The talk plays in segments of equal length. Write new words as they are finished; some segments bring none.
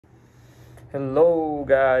Hello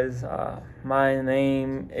guys, my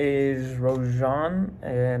name is Rojan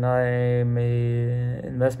and I'm a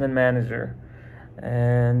investment manager.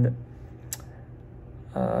 And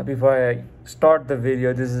before I start the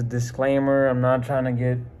video, this is a disclaimer. I'm not trying to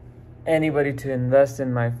get anybody to invest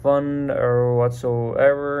in my fund or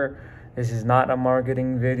whatsoever. This is not a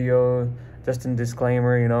marketing video, just a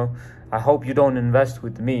disclaimer. I hope you don't invest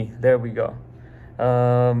with me. There we go.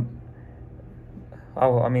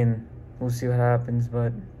 We'll see what happens,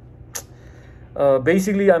 but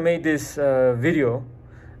basically I made this video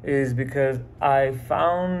is because I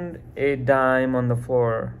found a dime on the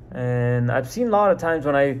floor. And I've seen a lot of times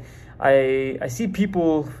when I see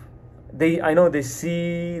people, I know they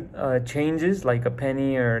see changes like a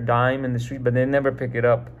penny or a dime in the street, but they never pick it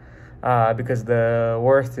up because the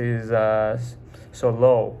worth is so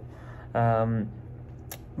low.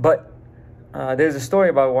 But there's a story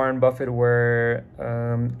about Warren Buffett where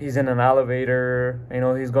he's in an elevator.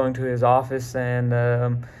 He's going to his office, and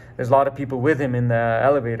there's a lot of people with him in the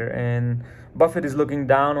elevator. And Buffett is looking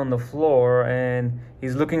down on the floor, and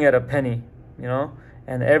he's looking at a penny.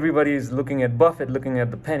 And everybody is looking at Buffett, looking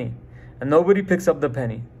at the penny, and nobody picks up the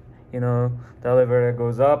penny. The elevator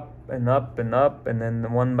goes up and up and up, and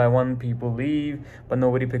then one by one people leave, but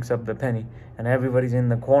nobody picks up the penny, and everybody's in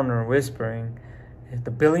the corner whispering. The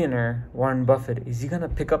billionaire, Warren Buffett, is he going to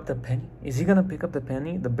pick up the penny? Is he going to pick up the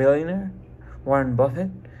penny? The billionaire, Warren Buffett?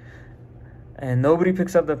 And nobody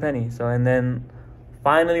picks up the penny. And then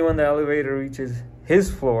finally when the elevator reaches his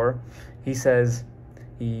floor, he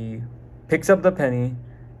picks up the penny,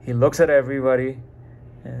 he looks at everybody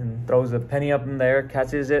and throws the penny up in the air,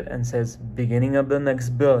 catches it and says, "Beginning of the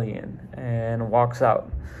next billion," and walks out.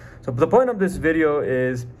 So the point of this video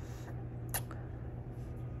is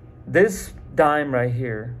this dime right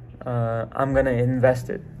here, I'm gonna invest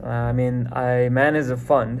it. I manage a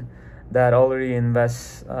fund that already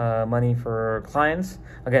invests money for clients.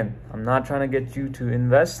 Again, I'm not trying to get you to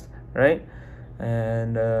invest, right?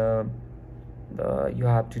 And you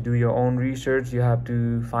have to do your own research. You have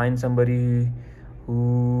to find somebody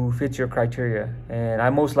who fits your criteria, and I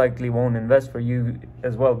most likely won't invest for you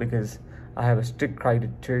as well because I have a strict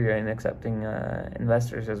criteria in accepting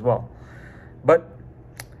investors as well. But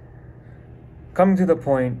coming to the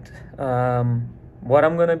point, what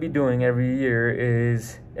I'm going to be doing every year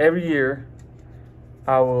is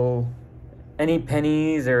any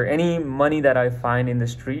pennies or any money that I find in the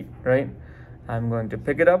street, right? I'm going to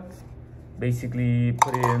pick it up, basically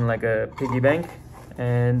put it in like a piggy bank,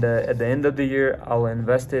 and at the end of the year, I'll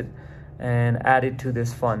invest it and add it to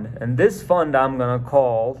this fund. And this fund I'm going to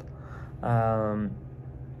call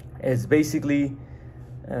is basically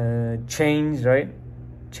change, right?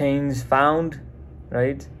 Change found,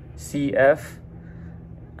 right? CF,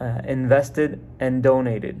 invested and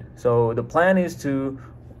donated. So the plan is to,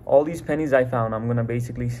 all these pennies I found, I'm gonna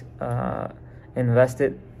basically invest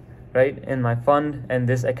it, right, in my fund, and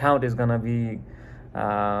this account is gonna be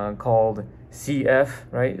called CF,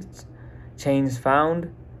 right? It's change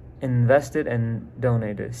found, invested and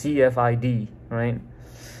donated, CFID, right?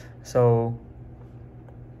 So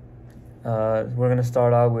we're gonna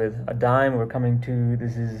start out with a dime. We're coming to,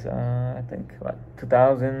 this is I think what,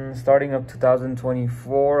 2000, starting of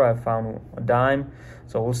 2024. I found a dime,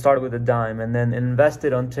 so we'll start with a dime and then invest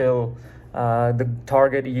it until the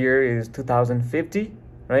target year is 2050,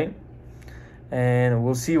 right? And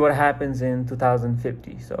we'll see what happens in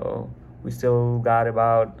 2050. So we still got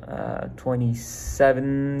about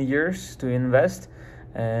 27 years to invest,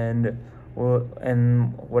 and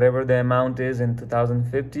whatever the amount is in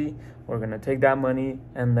 2050, we're gonna take that money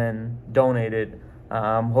and then donate it,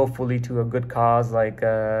 hopefully to a good cause, like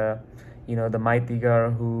the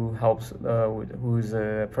Maitigar, who helps, who's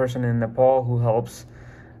a person in Nepal who helps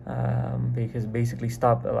because basically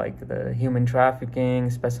stop like the human trafficking,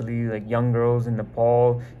 especially like young girls in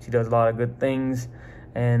Nepal. She does a lot of good things,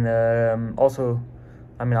 and also,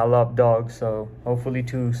 I love dogs, so hopefully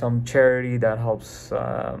to some charity that helps,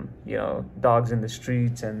 dogs in the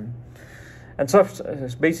streets and stuff.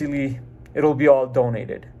 Basically, it'll be all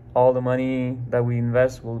donated. All the money that we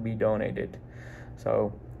invest will be donated.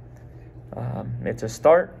 So it's a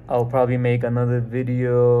start. I'll probably make another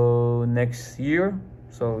video next year.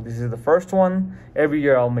 So this is the first one. Every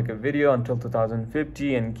year I'll make a video until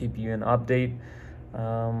 2050 and keep you an update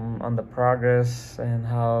on the progress and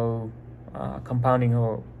how compounding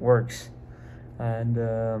works. And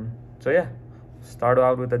so yeah, start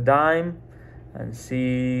out with a dime and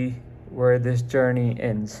see where this journey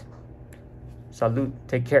ends. Salute,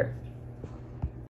 take care.